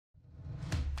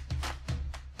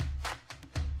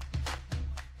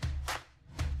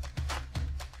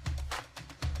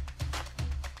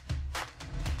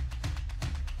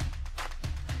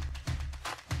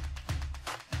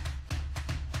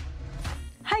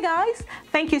Hi guys,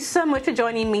 thank you so much for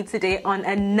joining me today on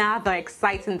another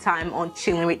exciting time on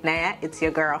Chilling with Naya. It's your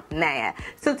girl Naya.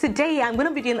 So today I'm going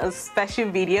to be doing a special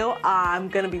video. I'm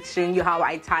going to be showing you how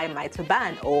I tie my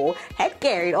turban or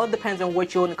headgear. It all depends on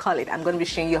what you want to call it. I'm going to be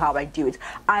showing you how I do it.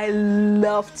 I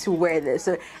love to wear this.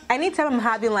 So anytime I'm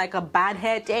having like a bad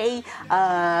hair day,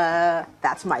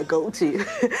 that's my go-to.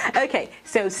 Okay,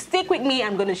 so stick with me.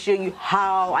 I'm going to show you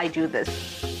how I do this.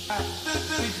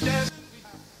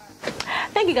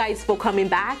 Thank you guys for coming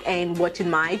back and watching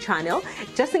my channel.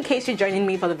 Just in case you're joining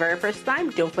me for the very first time,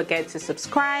 don't forget to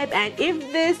subscribe. And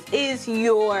if this is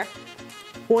your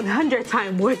 100th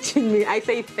time watching me, I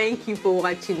say thank you for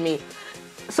watching me.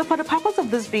 So for the purpose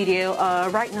of this video,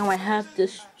 right now I have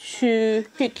this two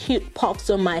cute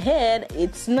puffs on my head.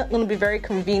 It's not going to be very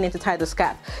convenient to tie the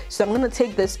scarf. So I'm going to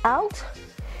take this out.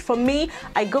 For me,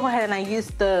 I go ahead and I use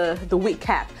the wig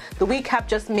cap. The wig cap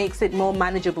just makes it more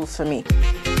manageable for me.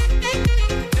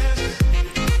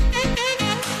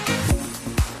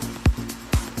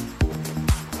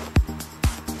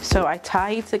 So I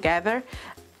tie it together.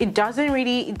 It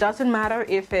doesn't matter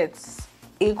if it's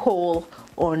equal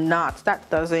or not. That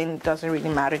doesn't really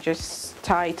matter. Just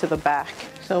tie it to the back.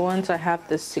 So once I have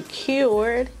this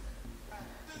secured,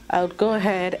 I'll go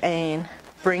ahead and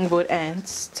bring both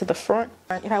ends to the front.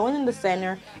 If I want in the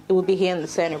center, it will be here in the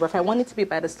center. But if I want it to be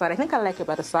by the side, I think I like it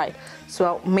by the side. So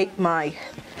I'll make my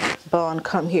bond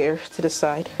come here to the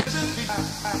side.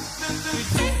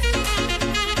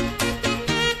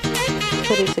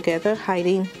 Put it together,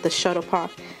 hiding the shorter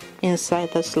part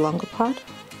inside this longer part.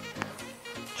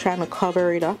 Trying to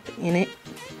cover it up in it.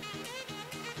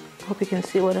 Hope you can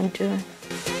see what I'm doing.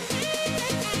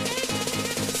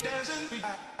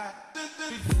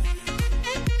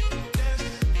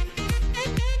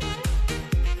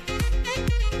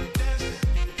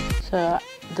 So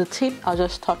the tip, I'll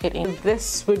just tuck it in.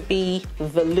 This would be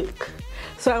the look.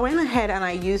 So I went ahead and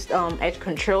I used edge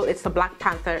control. It's the Black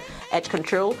Panther edge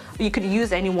control. You could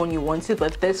use any one you want to,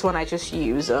 but this one I just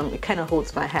use. It kind of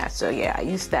holds my hair, so yeah, I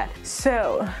use that.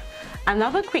 So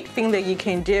another quick thing that you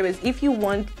can do is if you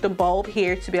want the bulb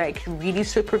here to be like really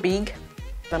super big,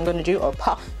 I'm gonna do a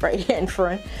puff right here in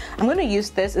front. I'm gonna use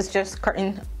this. It's just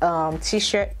cotton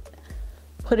t-shirt.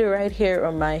 Put it right here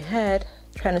on my head,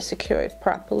 trying to secure it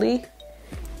properly,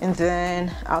 and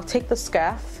then I'll take the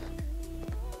scarf.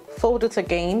 Fold it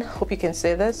again, hope you can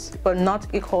see this, but not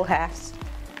equal halves,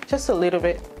 just a little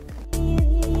bit.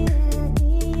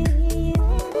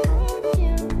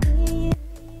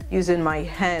 Using my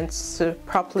hands to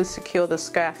properly secure the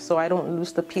scarf so I don't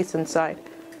lose the piece inside.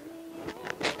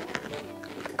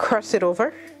 Cross it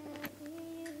over.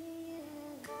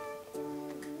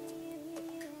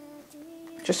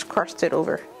 Just crossed it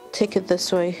over. Take it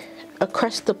this way,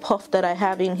 across the puff that I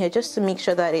have in here, just to make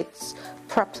sure that it's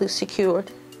properly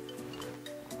secured.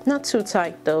 Not too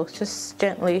tight though, just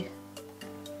gently.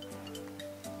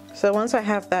 So once I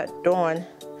have that done,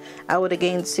 I would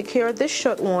again secure this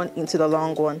short one into the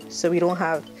long one so we don't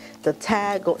have the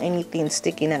tag or anything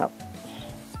sticking out.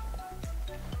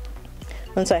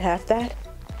 Once I have that,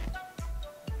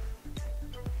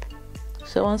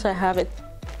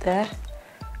 there,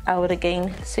 I would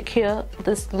again secure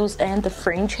this loose end, the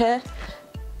fringe here,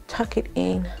 tuck it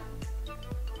in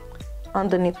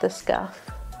underneath the scarf.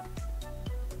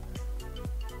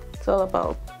 It's all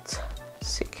about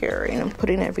securing and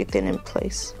putting everything in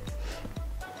place.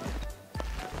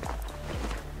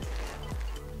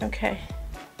 Okay.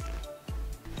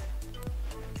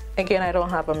 Again, I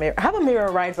don't have a mirror. I have a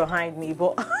mirror right behind me,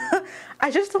 but I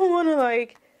just don't want to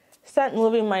like start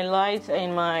moving my lights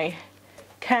and my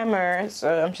camera,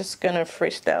 so I'm just gonna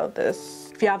freestyle this.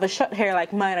 If you have a short hair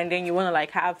like mine and then you want to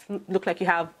like look like you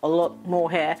have a lot more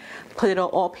hair, put it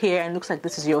all up here and looks like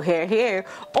this is your hair here.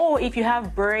 Or if you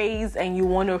have braids and you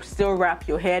want to still wrap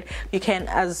your head, you can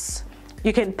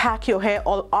pack your hair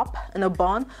all up in a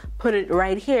bun, put it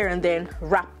right here and then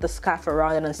wrap the scarf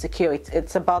around it and secure it.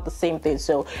 It's about the same thing.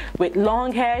 So with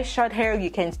long hair, short hair, you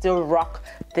can still rock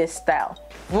this style.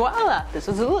 Voila, this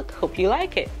is the look. Hope you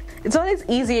like it. It's always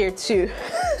easier to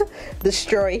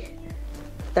destroy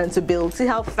than to build. See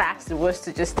how fast it was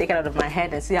to just take it out of my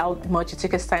head and see how much it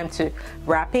took us time to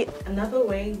wrap it. Another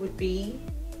way would be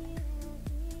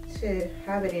to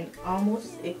have it in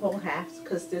almost equal halves,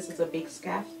 because this is a big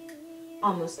scarf.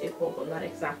 Almost equal, but not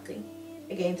exactly.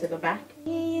 Again to the back.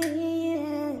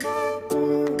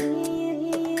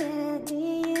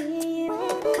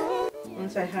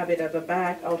 Once I have it at the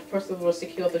back, I'll first of all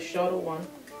secure the shorter one.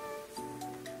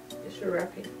 Just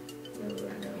wrap it.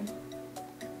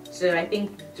 So I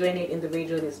think doing it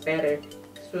individually is better.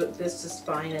 So this is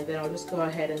fine, and then I'll just go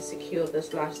ahead and secure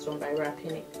this last one by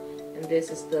wrapping it and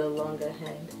this is the longer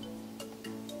hand.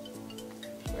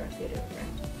 Wrap it over,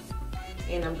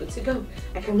 and I'm good to go.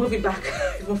 I can move it back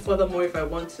even furthermore if I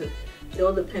want to. It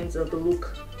all depends on the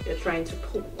look you're trying to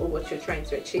pull or what you're trying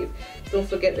to achieve. Don't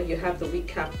forget that you have the wig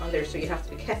cap on there, so you have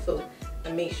to be careful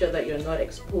and make sure that you're not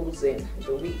exposing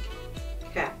the wig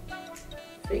cap.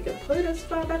 So you can pull it as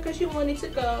far back as you want it to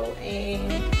go, and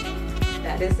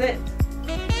that is it.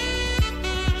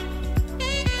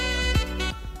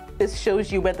 This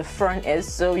shows you where the front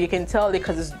is, so you can tell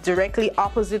because it's directly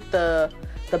opposite the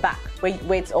back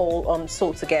where it's all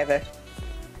sewed together.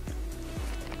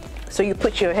 So you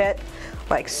put your head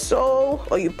like so,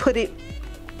 or you put it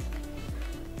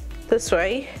this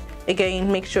way.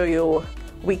 Again, make sure your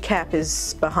wig cap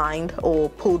is behind or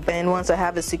pulled back. And once I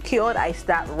have it secured, I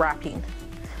start wrapping.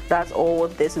 That's all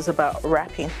this is about,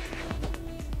 wrapping.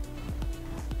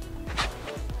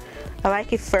 I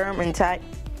like it firm and tight,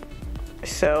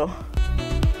 so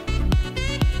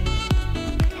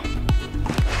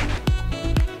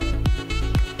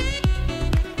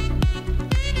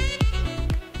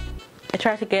I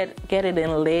try to get it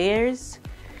in layers,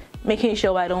 making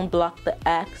sure I don't block the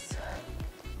X.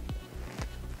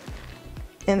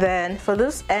 And then for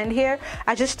this end here,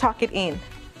 I just tuck it in.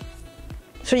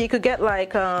 So you could get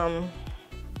like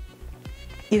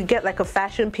you get like a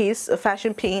fashion piece, a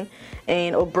fashion pin,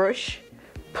 and a brush.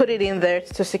 Put it in there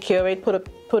to secure it.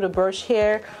 Put a brush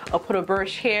here or put a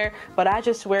brush here. But I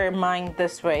just wear mine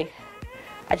this way.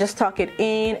 I just tuck it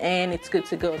in and it's good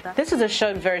to go. This is a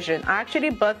short version. I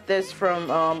actually bought this from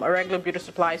a regular beauty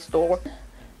supply store.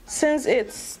 Since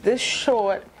it's this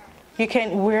short, you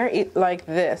can wear it like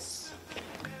this.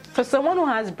 For someone who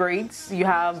has braids, you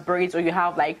have braids, or you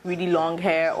have like really long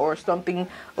hair or something,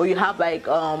 or you have like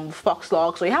fox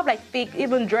locks, or you have like thick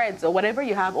even dreads or whatever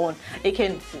you have on, you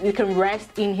can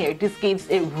rest in here. This gives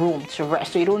it room to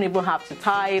rest, so you don't even have to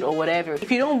tie it or whatever. If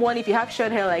you don't want, if you have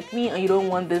short hair like me and you don't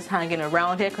want this hanging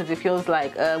around here because it feels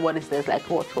like what is this, like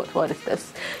what is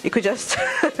this, you could just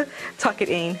tuck it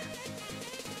in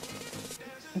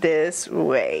this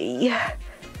way,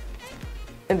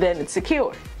 and then it's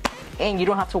secure. And you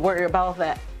don't have to worry about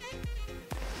that,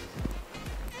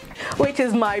 which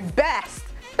is my best.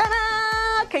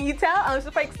 Ta-da! Can you tell? I'm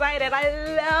super excited. I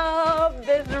love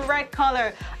this red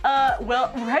color.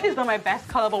 Well, red is not my best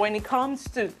color, but when it comes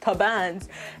to turbans,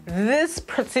 this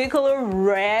particular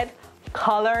red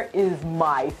color is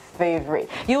my favorite.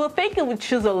 You would think it would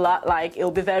choose a lot, like it'll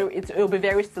be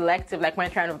very selective, like when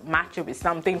you're trying to match it with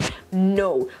something.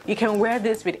 No, you can wear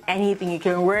this with anything. You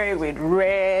can wear it with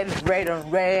red on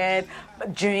red,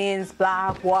 jeans,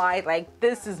 black, white. Like,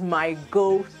 this is my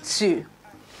go-to.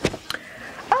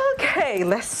 Okay,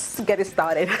 let's get it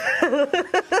started.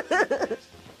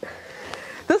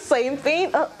 The same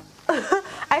thing.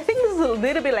 I think this is a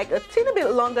little bit, like a teeny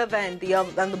bit longer than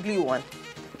the blue one.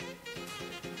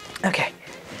 Okay,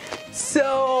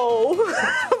 so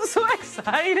I'm so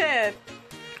excited.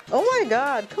 Oh my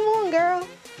God, come on, girl.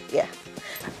 Yeah,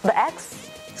 the X,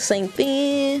 same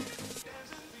thing.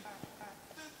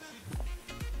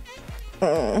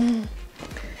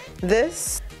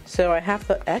 This, so I have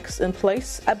the X in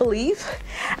place, I believe,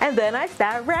 and then I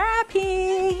start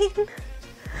wrapping.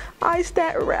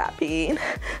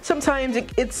 Sometimes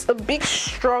it's a big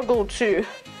struggle to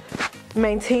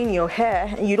maintain your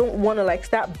hair, and you don't want to like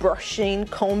start brushing,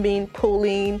 combing,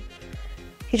 pulling.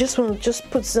 You just want to just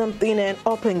put something and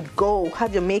up and go,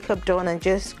 have your makeup done and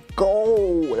just go,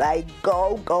 like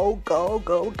go.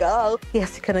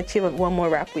 Yes, you can achieve one more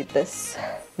wrap with this.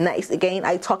 Nice. Again,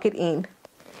 I tuck it in.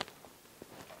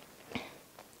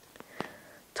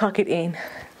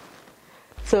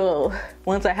 So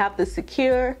once I have this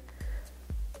secure,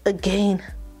 again,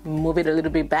 move it a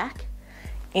little bit back,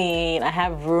 and I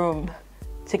have room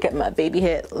to get my baby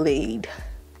head laid.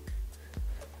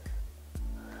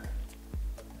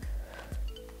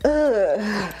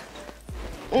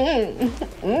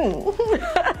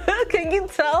 Can you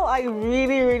tell I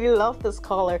really love this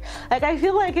color? Like, I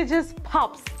feel like it just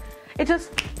pops. It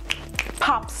just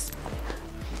pops.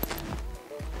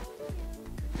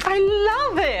 I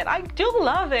love it. I do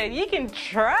love it. You can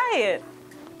try it.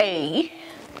 A.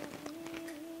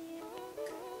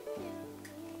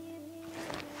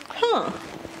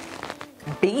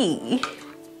 B.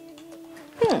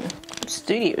 I'm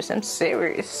studious, I'm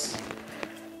serious.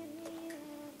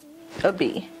 A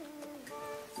B.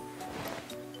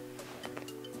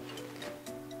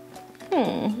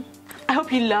 I hope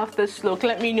hope you love this look.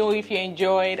 Let me know if you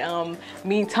enjoyed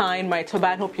me tying my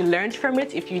turban. Hope you learned from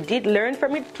it. If you did learn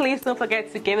from it, please don't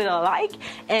forget to give it a like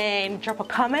and drop a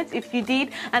comment if you did,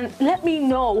 and let me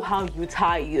know how you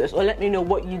tie yours, or let me know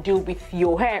what you do with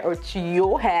your hair or to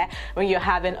your hair when you're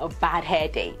having a bad hair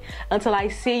day. Until I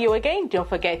see you again, don't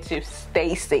forget to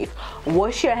stay safe,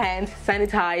 wash your hands,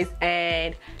 sanitize,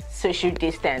 and social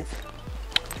distance.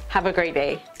 Have a great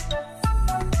day.